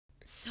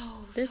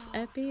This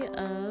epi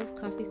of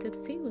Coffee Sips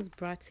Tea was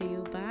brought to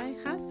you by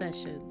Hot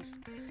Sessions.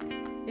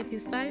 If you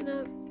sign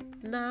up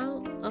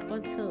now up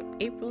until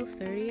April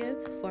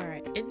 30th for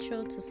our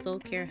Intro to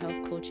Soulcare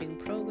Health Coaching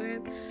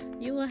Program,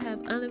 you will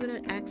have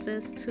unlimited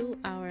access to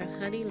our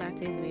Honey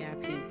Lattes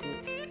VIP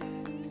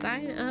group.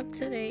 Sign up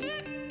today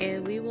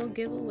and we will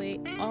give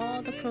away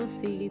all the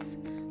proceeds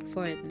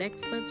for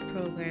next month's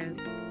program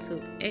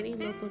to any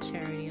local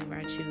charity of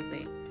our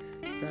choosing.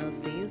 So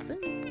see you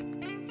soon.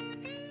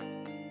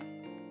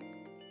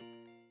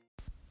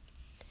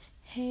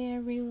 Hey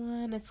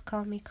everyone, it's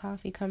Call Me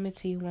Coffee coming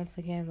to you once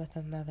again with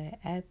another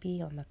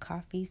epi on the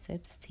Coffee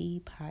Sips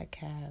Tea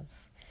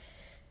podcast.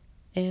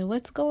 And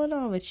what's going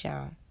on with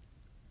y'all?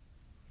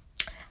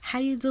 How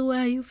you doing?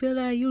 How you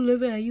feeling? How you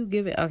living? How you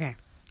giving? Okay,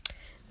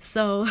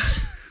 so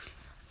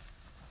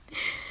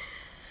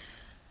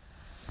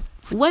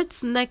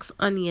what's next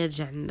on the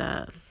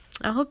agenda?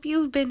 I hope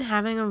you've been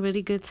having a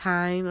really good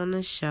time on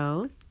the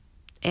show.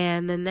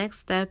 And the next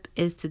step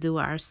is to do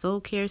our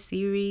Soulcare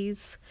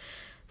series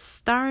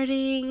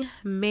starting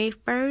May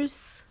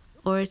 1st,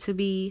 or to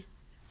be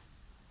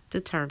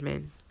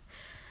determined.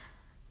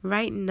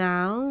 Right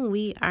now,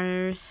 we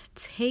are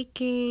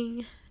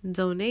taking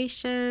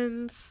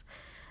donations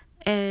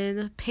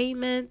and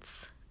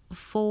payments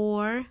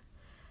for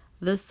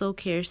the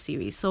Soulcare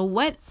series. So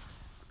what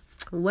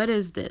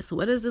is this?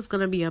 What is this going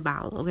to be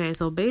about? Okay,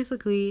 so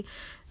basically,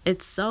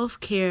 it's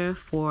self-care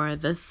for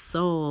the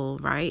soul,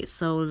 right?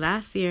 So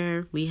last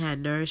year, we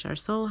had Nourish Our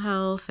Soul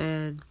Health,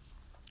 and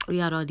we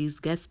had all these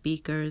guest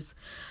speakers.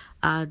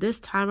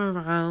 This time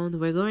around,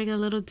 we're going a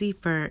little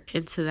deeper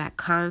into that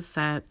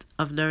concept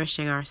of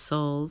nourishing our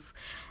souls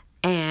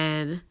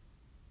and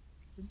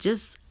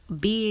just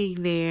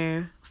being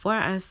there for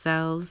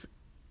ourselves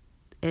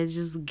and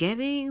just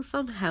getting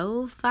some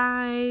health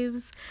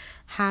vibes,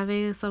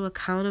 having some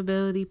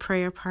accountability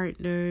prayer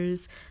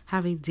partners,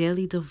 having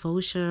daily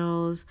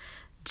devotionals.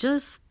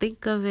 Just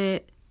think of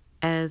it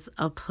as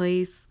a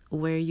place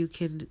where you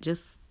can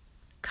just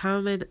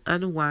come and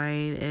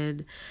unwind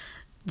and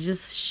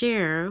just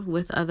share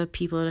with other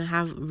people and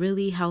have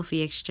really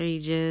healthy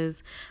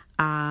exchanges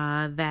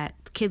that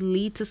can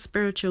lead to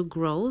spiritual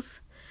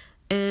growth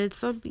and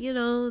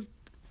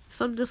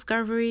some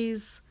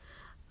discoveries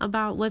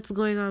about what's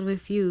going on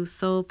with you.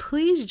 So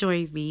please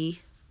join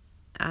me,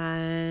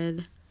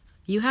 and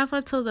you have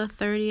until the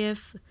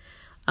 30th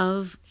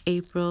of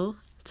April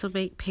to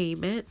make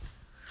payment.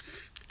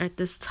 At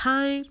this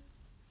time,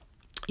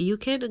 you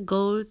can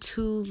go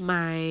to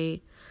my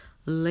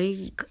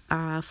link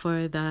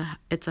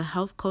it's a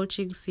health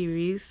coaching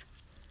series,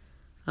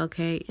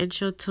 okay,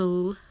 Intro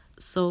to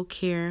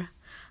Soulcare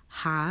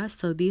Ha.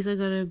 So these are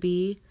going to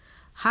be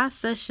hot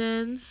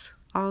sessions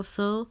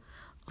also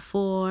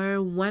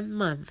for 1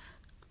 month.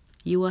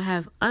 You will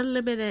have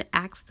unlimited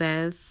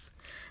access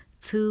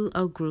to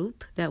a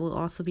group that will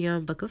also be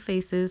on Book of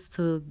Faces.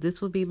 So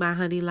this will be my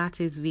Honey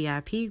Lattes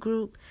VIP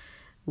group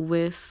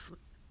with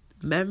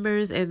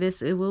members, and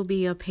it will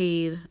be a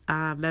paid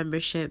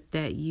membership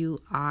that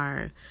you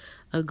are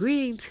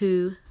agreeing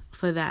to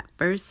for that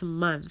first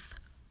month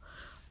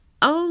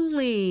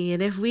only.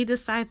 And if we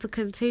decide to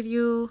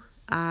continue,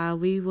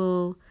 we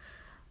will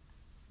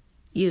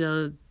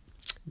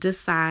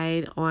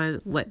decide on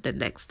what the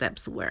next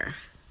steps were.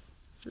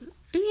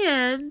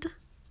 And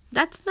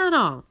that's not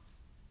all.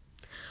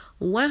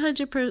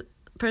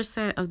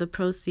 100% of the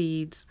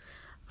proceeds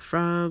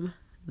from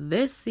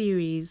this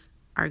series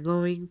are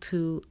going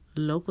to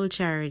local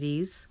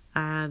charities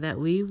that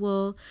we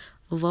will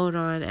vote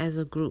on as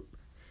a group.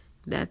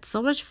 That's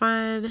so much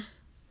fun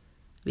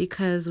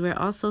because we're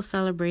also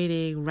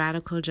celebrating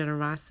radical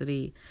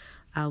generosity,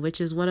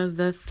 which is one of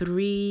the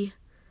 3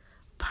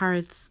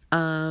 parts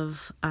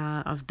of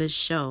this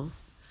show.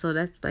 So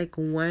that's like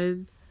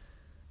one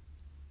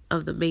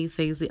of the main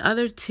things. The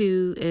other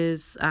 2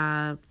 is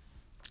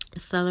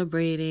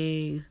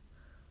celebrating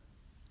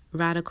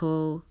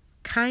radical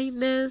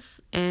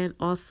kindness and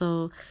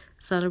also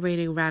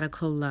celebrating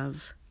radical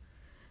love.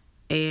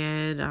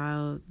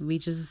 And we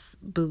just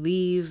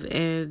believe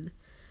in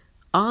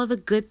all the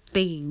good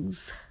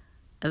things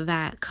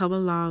that come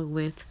along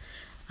with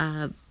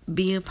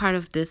being part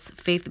of this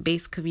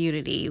faith-based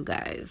community, you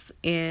guys.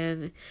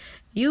 And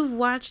you've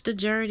watched the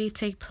journey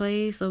take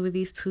place over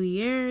these 2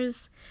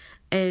 years,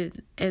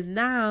 and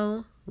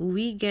now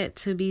we get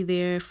to be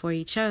there for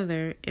each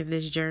other in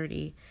this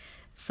journey.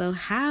 So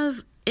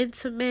have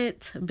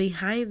intimate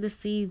behind the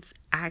scenes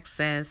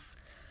access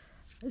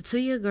to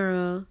your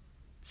girl,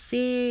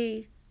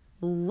 seeing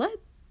what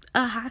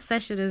a hot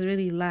session is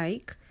really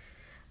like.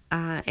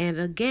 And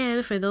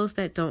again, for those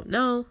that don't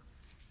know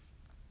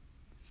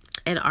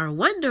and are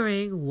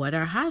wondering what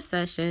are hot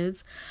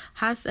sessions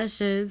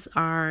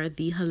are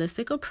the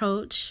holistic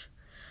approach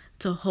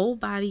to whole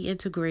body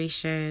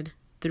integration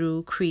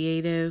through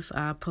creative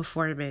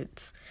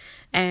performance.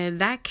 And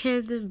that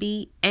can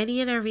be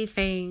any and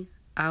everything,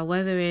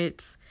 whether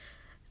it's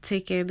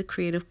taking the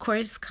creative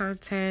course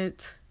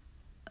content,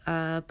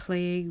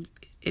 playing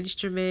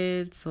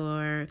instruments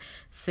or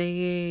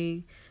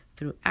singing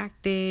through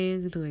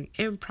acting, doing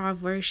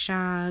improv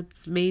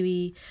workshops,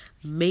 maybe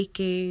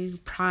making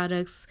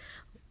products.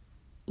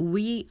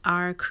 We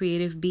are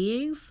creative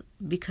beings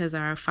because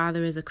our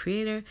Father is a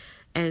creator,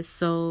 and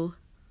so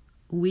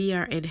we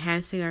are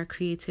enhancing our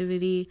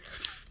creativity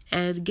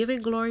and giving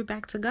glory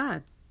back to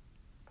God.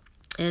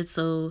 And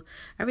so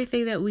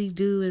everything that we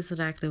do is an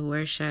act of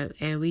worship,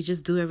 and we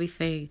just do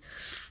everything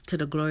to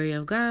the glory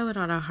of God with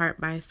all our heart,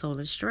 mind, soul,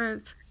 and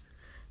strength.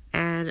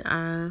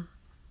 And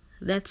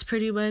that's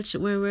pretty much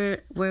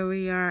where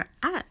we are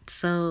at.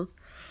 So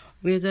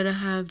we're gonna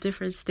have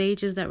different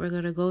stages that we're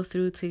gonna go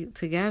through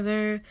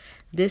together.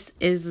 This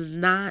is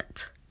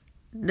not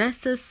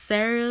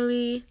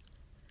necessarily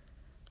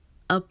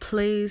a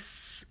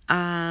place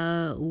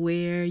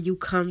where you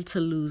come to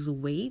lose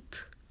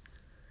weight,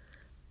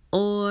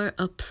 or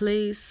a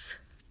place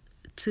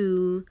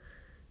to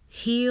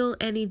heal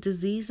any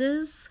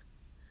diseases.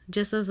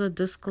 Just as a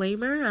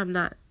disclaimer, I'm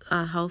not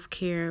a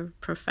healthcare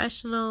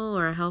professional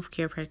or a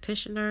healthcare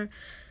practitioner,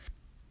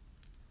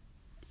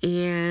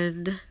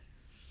 and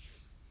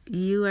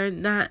you are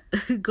not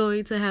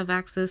going to have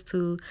access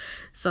to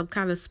some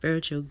kind of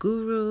spiritual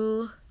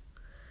guru.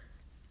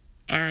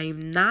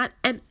 I'm not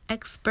an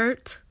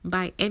expert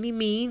by any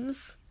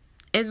means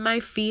in my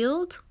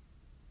field,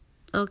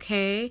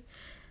 okay?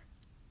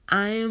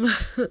 I'm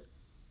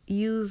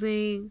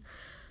using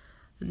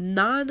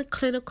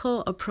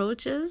non-clinical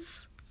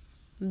approaches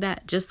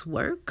that just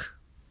work,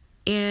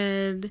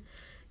 and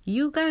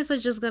you guys are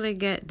just gonna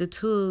get the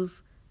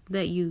tools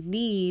that you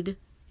need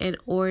in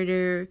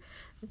order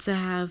to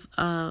have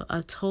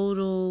a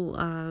total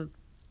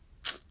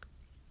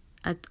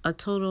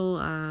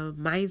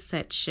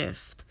mindset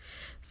shift.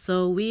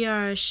 So we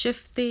are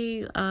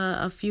shifting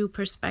a few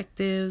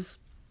perspectives.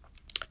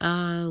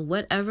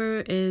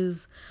 Whatever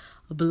is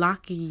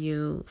blocking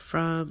you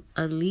from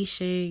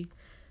unleashing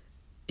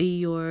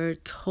your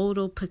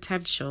total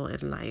potential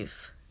in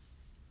life.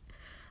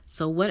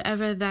 So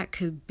whatever that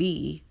could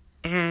be,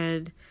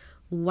 and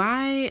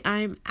why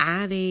I'm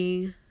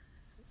adding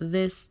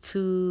this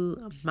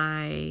to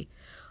my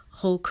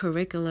whole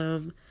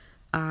curriculum,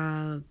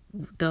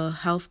 the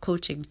health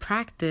coaching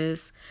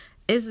practice,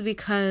 is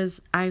because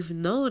I've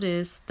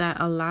noticed that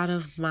a lot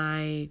of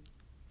my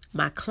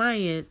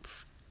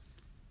clients,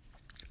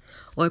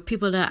 or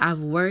people that I've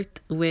worked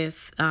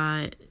with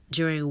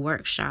during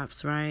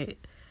workshops, right?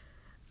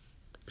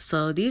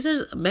 So these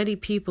are many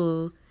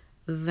people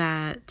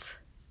that,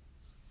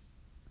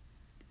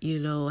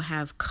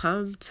 have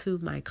come to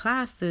my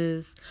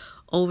classes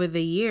over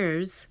the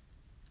years.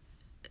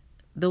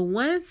 The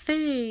one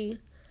thing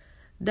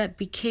that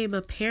became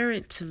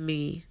apparent to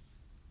me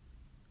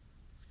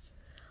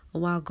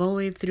while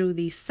going through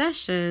these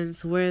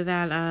sessions were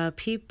that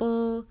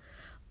people,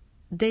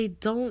 they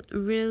don't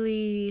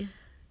really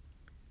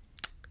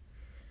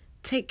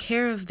take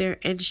care of their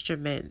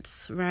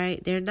instruments,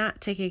 right? They're not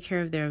taking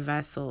care of their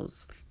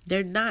vessels.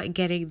 They're not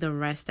getting the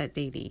rest that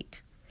they need,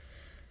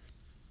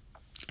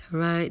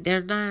 right?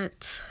 They're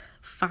not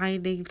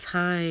finding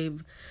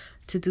time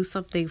to do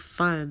something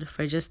fun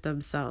for just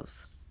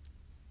themselves.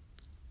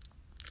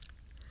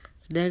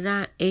 They're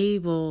not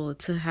able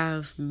to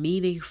have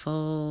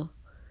meaningful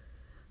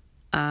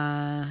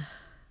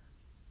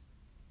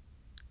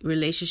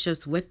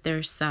relationships with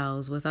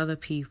themselves, with other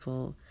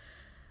people,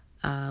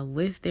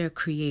 with their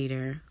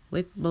creator,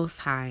 with Most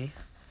High,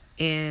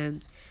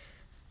 and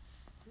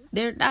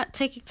they're not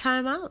taking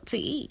time out to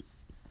eat.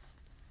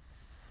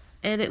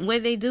 And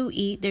when they do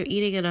eat, they're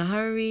eating in a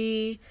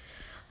hurry.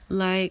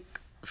 Like,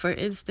 for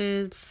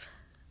instance,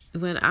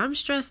 when I'm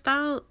stressed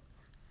out,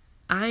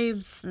 I am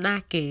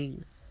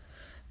snacking,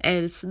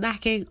 and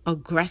snacking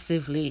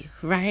aggressively,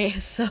 right?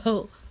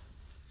 So,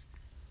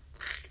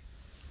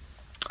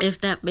 if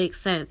that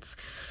makes sense.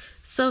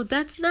 So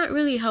that's not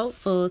really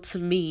helpful to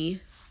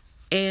me.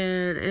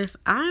 And if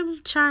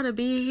I'm trying to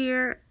be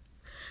here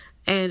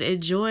and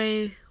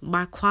enjoy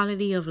my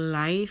quality of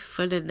life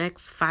for the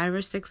next 5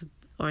 or 6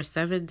 or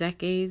 7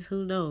 decades,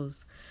 who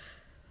knows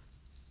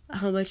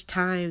how much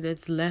time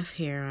that's left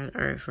here on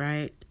earth,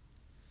 right?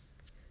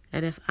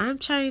 And if I'm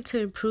trying to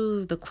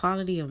improve the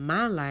quality of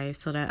my life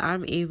so that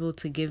I'm able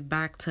to give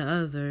back to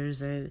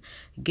others and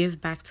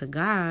give back to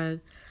God,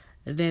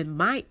 then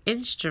my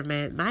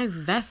instrument, my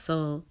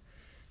vessel,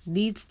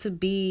 needs to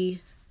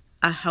be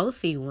a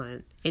healthy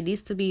one. It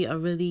needs to be a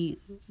really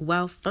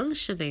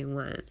well-functioning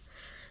one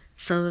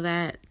so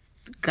that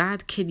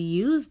God can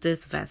use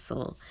this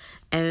vessel.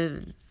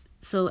 And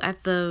so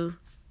at the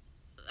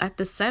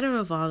center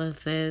of all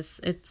of this,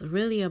 it's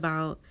really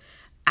about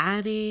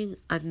adding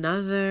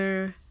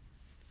another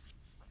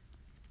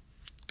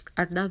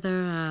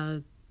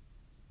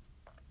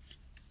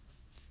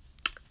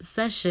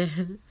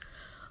session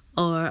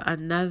or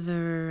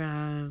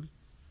another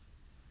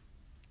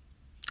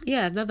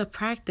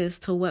practice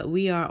to what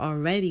we are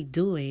already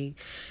doing.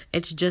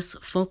 It's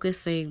just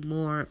focusing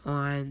more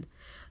on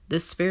the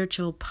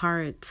spiritual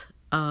part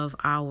of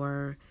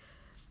our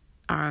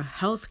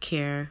health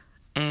care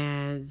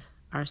and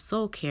our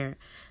soul care.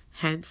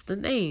 hence the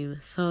name.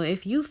 So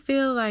if you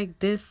feel like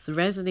this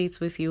resonates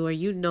with you, or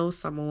you know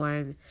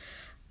someone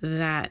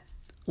that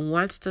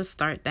wants to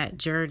start that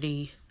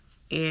journey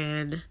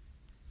and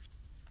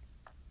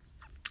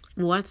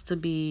wants to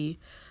be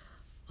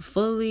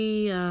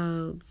fully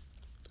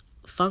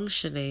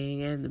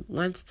functioning and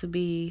wants to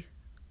be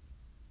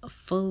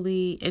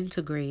fully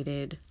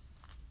integrated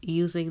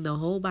using the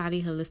whole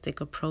body holistic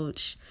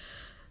approach,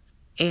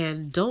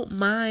 and don't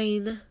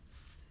mind,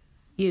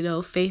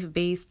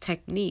 faith-based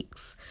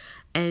techniques,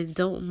 and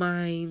don't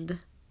mind,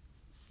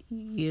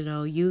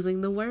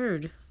 using the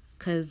word,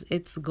 because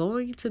it's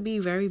going to be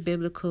very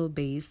biblical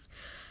based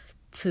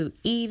to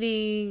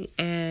eating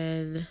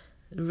and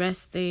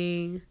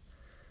resting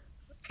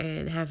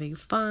and having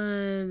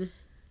fun,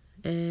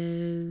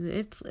 and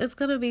it's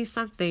gonna be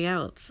something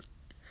else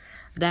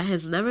that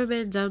has never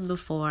been done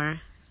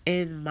before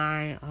in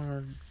my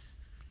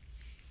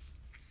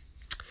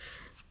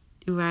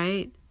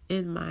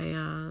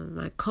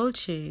my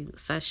coaching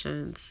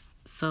sessions.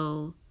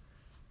 So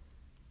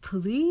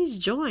please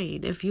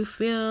join if you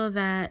feel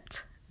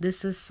that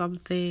this is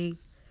something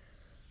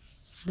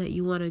that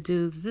you want to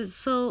do.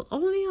 So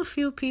only a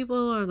few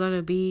people are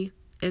gonna be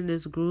in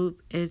this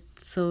group.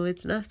 It's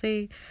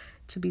nothing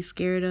to be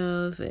scared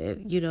of.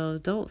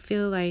 Don't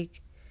feel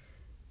like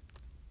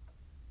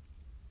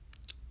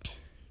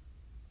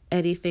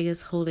anything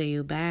is holding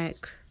you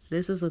back.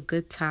 This is a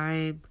good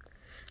time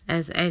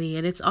as any,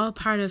 and it's all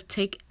part of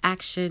Take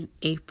Action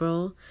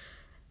April.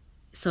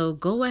 So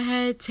go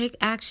ahead, take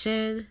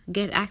action,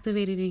 get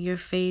activated in your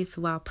faith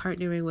while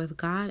partnering with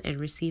God and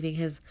receiving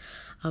His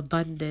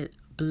abundant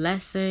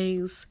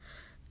blessings.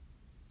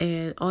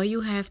 And all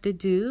you have to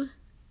do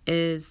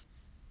is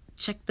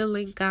check the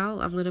link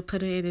out. I'm going to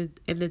put it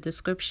in the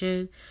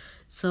description.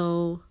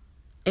 So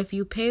if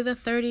you pay the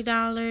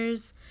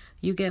 $30,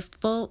 you get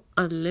full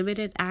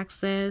unlimited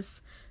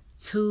access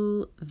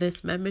to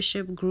this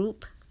membership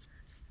group.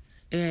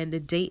 And the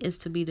date is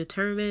to be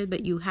determined,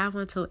 but you have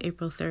until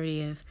April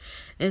 30th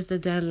is the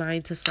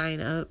deadline to sign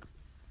up.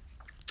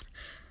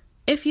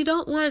 If you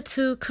don't want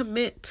to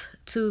commit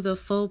to the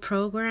full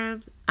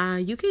program,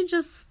 you can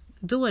just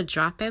do a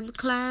drop-in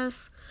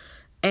class,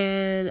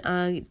 and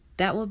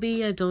that will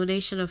be a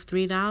donation of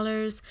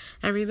 $3.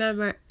 And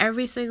remember,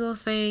 every single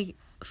thing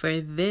for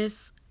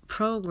this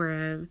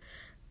program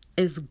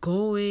is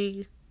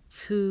going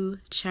to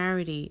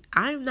charity.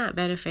 I'm not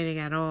benefiting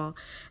at all,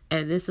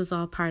 and this is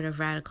all part of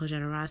radical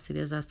generosity,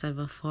 as I said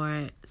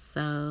before.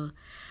 So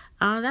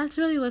that's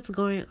really what's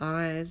going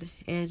on,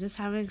 and just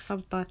having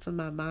some thoughts in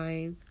my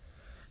mind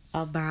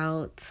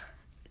about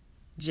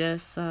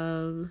just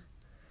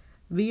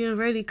being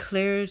really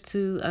clear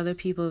to other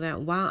people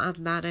that while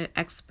I'm not an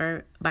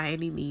expert by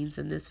any means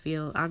in this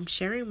field, I'm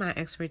sharing my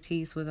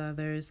expertise with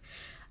others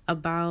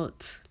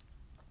about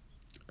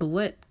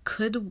what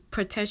could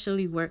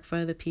potentially work for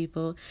other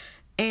people.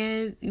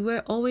 And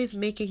we're always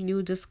making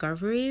new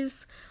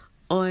discoveries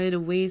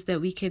on ways that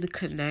we can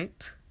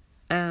connect.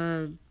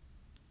 And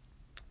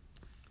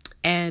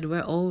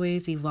we're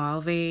always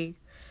evolving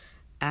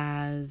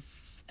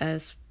as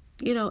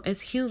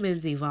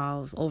humans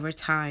evolve over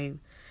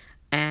time.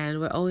 And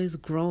we're always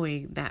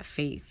growing that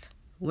faith.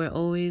 We're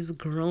always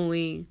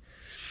growing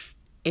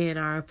in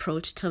our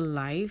approach to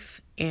life,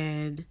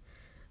 and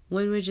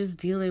when we're just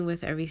dealing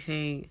with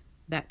everything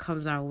that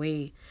comes our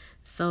way.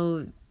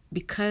 So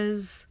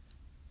because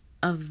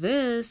of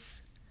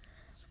this,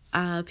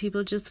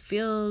 people just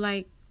feel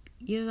like,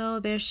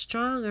 they're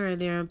stronger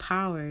and they're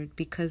empowered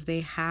because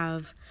they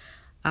have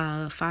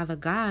Father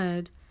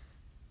God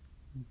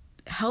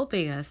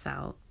helping us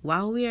out.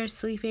 While we are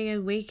sleeping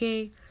and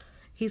waking,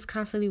 He's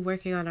constantly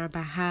working on our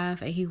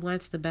behalf, and He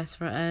wants the best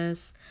for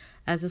us.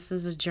 As this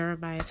is in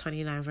Jeremiah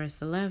 29 verse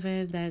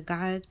 11, that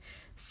God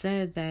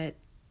said that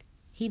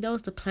He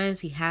knows the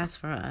plans He has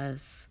for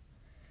us.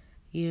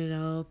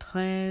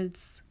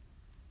 Plans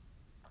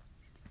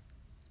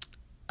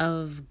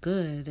of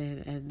good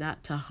and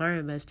not to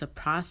harm us, to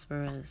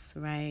prosper us,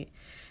 right?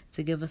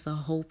 To give us a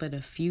hope and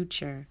a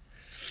future.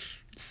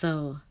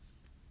 So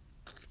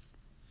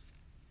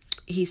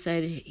He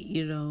said,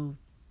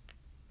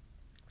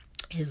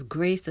 His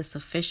grace is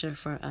sufficient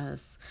for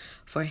us,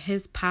 for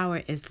His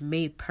power is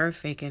made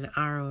perfect in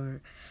our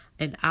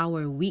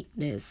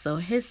weakness. So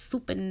His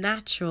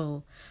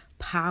supernatural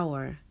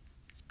power,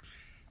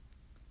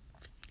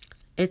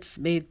 it's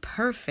made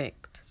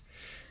perfect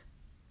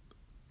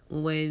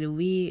when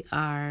we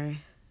are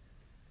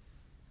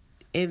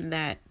in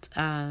that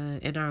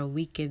in our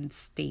weakened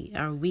state,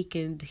 our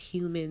weakened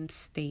human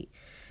state,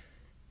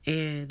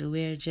 and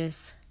we're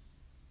just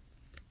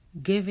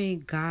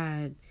giving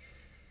God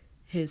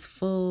His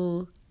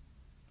full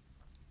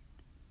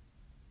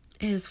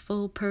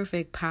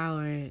perfect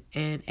power,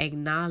 and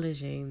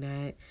acknowledging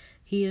that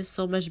He is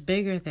so much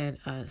bigger than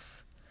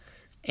us,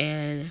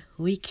 and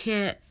we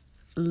can't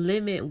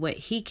limit what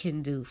He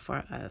can do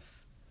for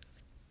us.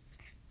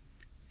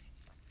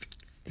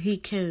 He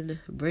can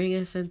bring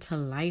us into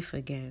life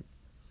again.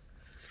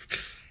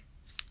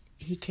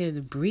 He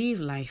can breathe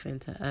life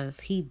into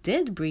us. He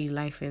did breathe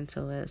life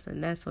into us.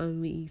 And that's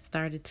when we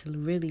started to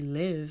really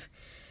live.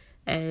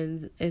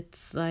 And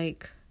it's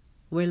like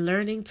we're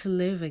learning to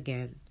live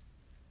again.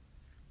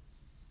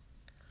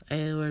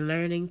 And we're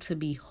learning to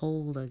be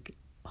whole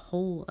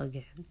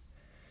again.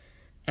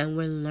 And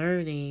we're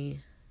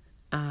learning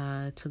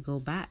to go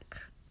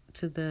back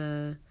to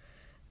the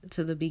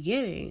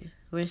beginning.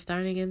 We're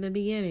starting in the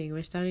beginning.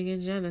 We're starting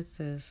in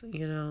Genesis,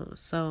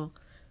 So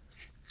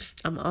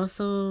I'm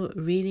also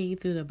reading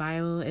through the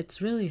Bible.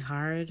 It's really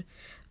hard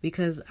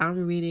because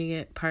I'm reading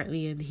it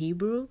partly in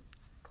Hebrew.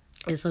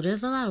 And so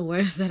there's a lot of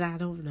words that I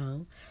don't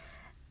know.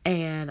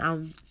 And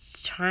I'm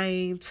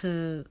trying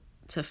to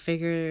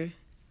figure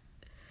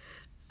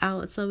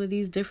out some of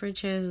these different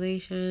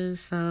translations.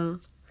 So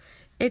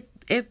it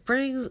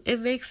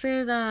makes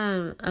it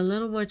a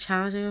little more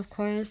challenging, of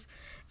course.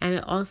 And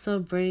it also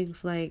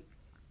brings like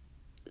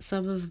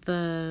some of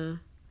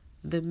the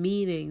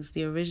meanings,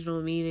 the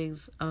original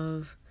meanings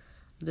of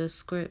the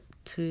script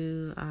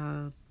to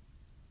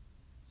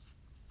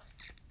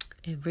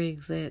it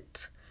brings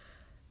it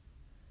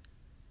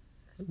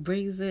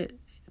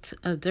to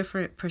a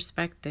different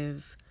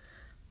perspective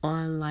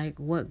on like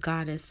what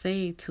God is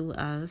saying to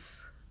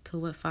us, to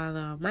what Father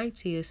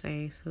Almighty is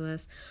saying to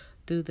us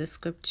through the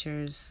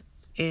scriptures,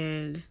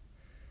 and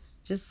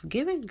just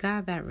giving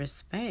God that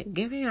respect,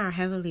 giving our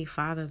Heavenly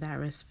Father that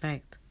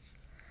respect.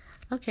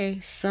 Okay,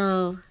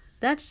 so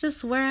that's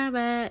just where I'm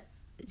at,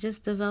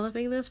 just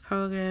developing this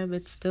program.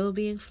 It's still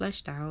being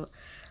fleshed out.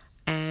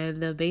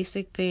 And the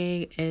basic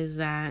thing is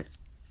that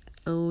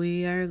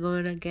we are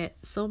going to get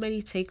so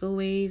many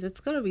takeaways. It's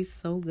going to be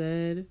so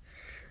good.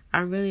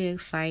 I'm really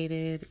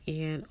excited,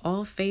 and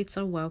all faiths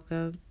are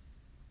welcome.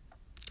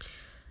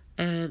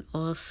 And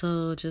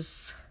also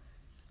just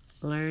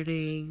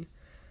learning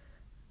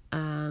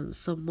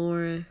some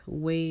more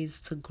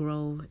ways to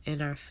grow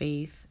in our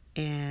faith,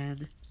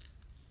 and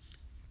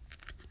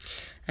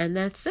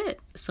that's it.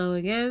 So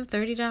again,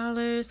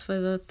 $30 for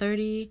the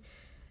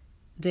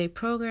 30-day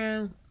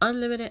program,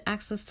 unlimited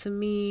access to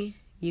me.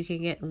 You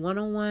can get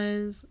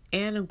one-on-ones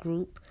and a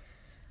group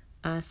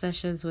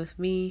sessions with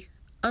me,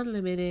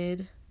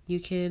 unlimited. You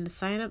can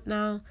sign up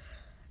now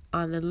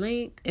on the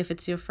link. If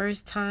it's your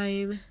first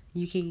time,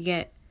 you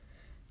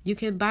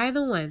can buy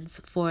the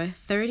ones for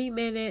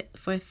 30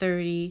 for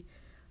 30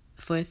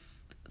 for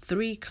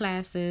 3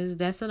 classes.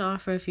 That's an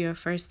offer if you're a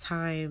first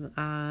time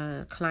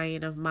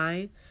client of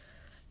mine.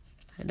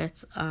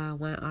 That's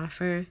one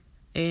offer.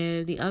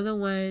 And the other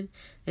one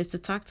is to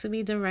talk to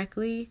me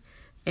directly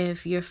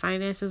if your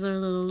finances are a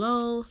little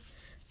low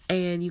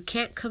and you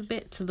can't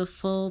commit to the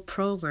full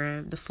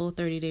program, the full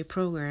 30-day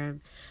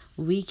program.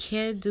 We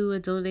can do a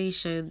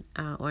donation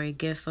or a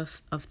gift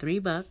of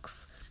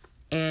 $3,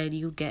 and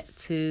you get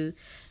to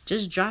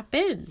just drop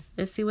in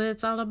and see what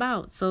it's all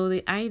about. So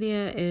the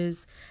idea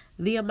is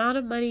the amount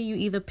of money you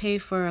either pay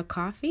for a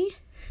coffee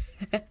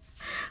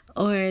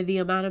or the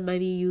amount of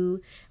money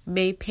you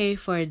may pay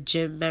for a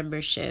gym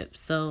membership.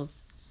 So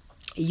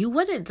you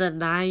wouldn't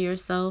deny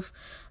yourself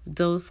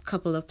those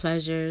couple of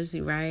pleasures,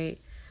 right?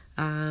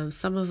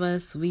 Some of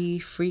us, we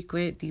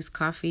frequent these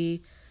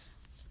coffee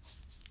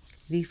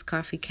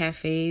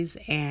cafes,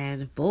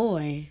 and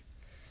boy,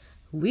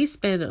 we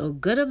spend a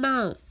good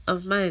amount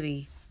of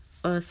money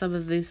on some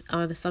of these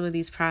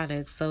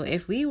products. So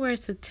if we were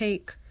to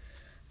take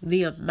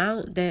the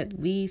amount that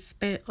we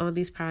spent on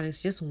these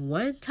products just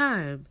one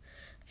time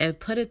and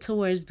put it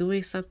towards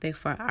doing something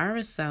for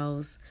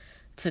ourselves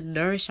to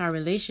nourish our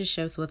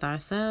relationships with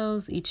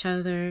ourselves, each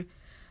other,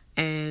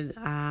 and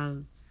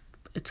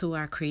to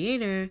our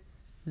Creator,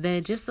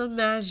 then just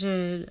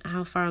imagine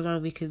how far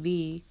along we could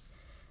be.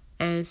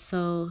 And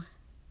so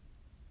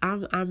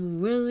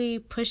I'm really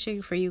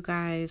pushing for you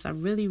guys.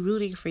 I'm really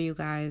rooting for you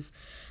guys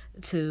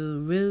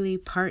to really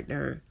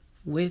partner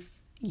with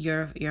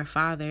your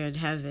Father in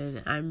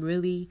heaven. I'm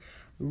really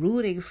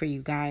rooting for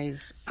you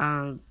guys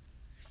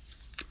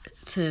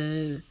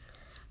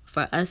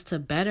for us to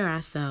better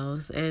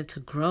ourselves and to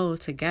grow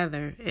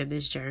together in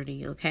this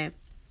journey, okay?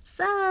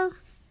 So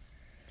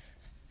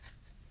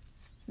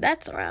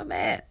that's where I'm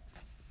at.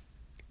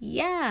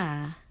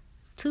 Yeah.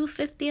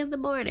 2:50 in the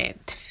morning.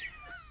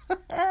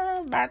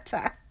 My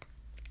time.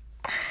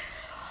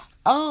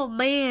 Oh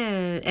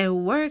man,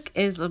 and work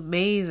is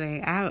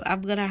amazing.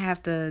 I'm gonna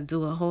have to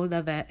do a whole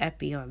nother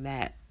epi on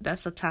that.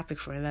 That's a topic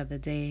for another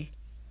day.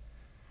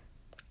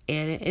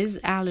 And it is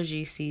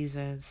allergy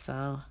season,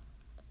 so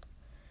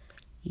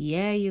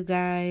yeah, you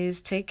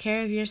guys, take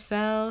care of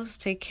yourselves,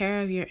 take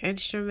care of your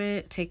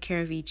instrument, take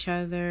care of each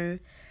other,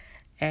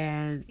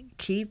 and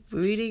keep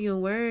reading your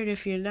word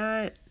if you're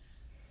not.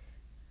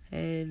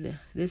 And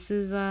this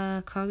is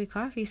Call Me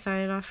Coffee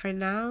signing off for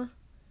now.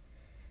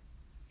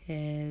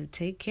 And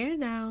take care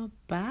now.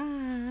 Bye.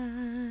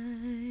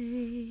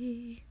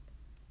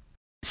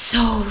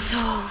 So.